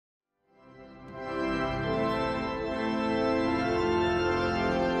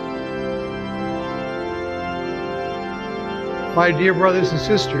My dear brothers and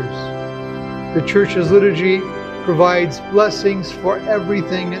sisters, the Church's liturgy provides blessings for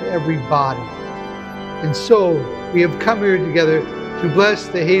everything and everybody. And so, we have come here together to bless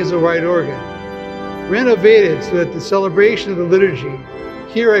the Hazel Wright organ, renovated so that the celebration of the liturgy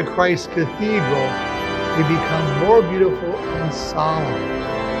here at Christ's Cathedral may become more beautiful and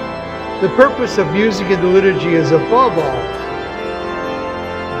solemn. The purpose of music in the liturgy is above all,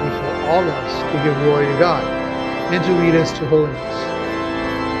 before all else, to give glory to God and to lead us to holiness.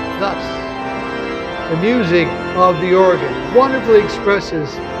 Thus, the music of the organ wonderfully expresses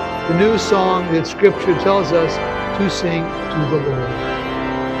the new song that Scripture tells us to sing to the Lord.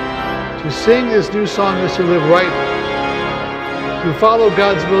 To sing this new song is to live rightly, to follow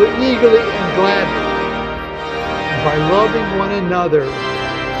God's will eagerly and gladly, and by loving one another,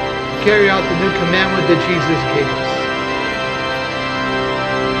 to carry out the new commandment that Jesus gave us.